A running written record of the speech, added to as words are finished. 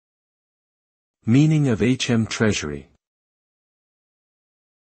Meaning of HM Treasury.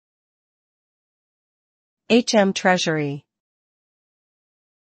 HM Treasury.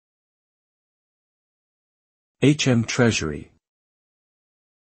 HM Treasury.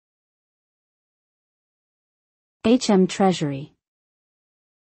 HM Treasury.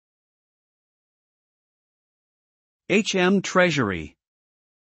 HM Treasury.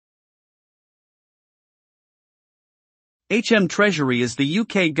 HM Treasury is the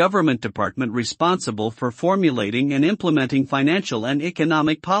UK government department responsible for formulating and implementing financial and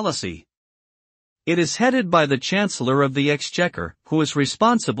economic policy. It is headed by the Chancellor of the Exchequer, who is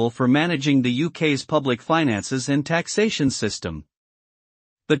responsible for managing the UK's public finances and taxation system.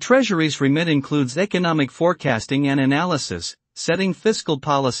 The Treasury's remit includes economic forecasting and analysis, setting fiscal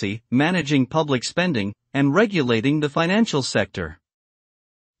policy, managing public spending, and regulating the financial sector.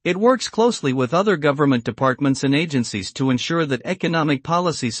 It works closely with other government departments and agencies to ensure that economic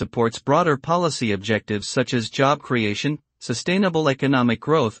policy supports broader policy objectives such as job creation, sustainable economic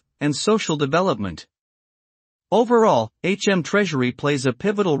growth, and social development. Overall, HM Treasury plays a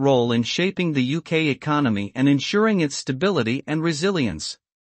pivotal role in shaping the UK economy and ensuring its stability and resilience.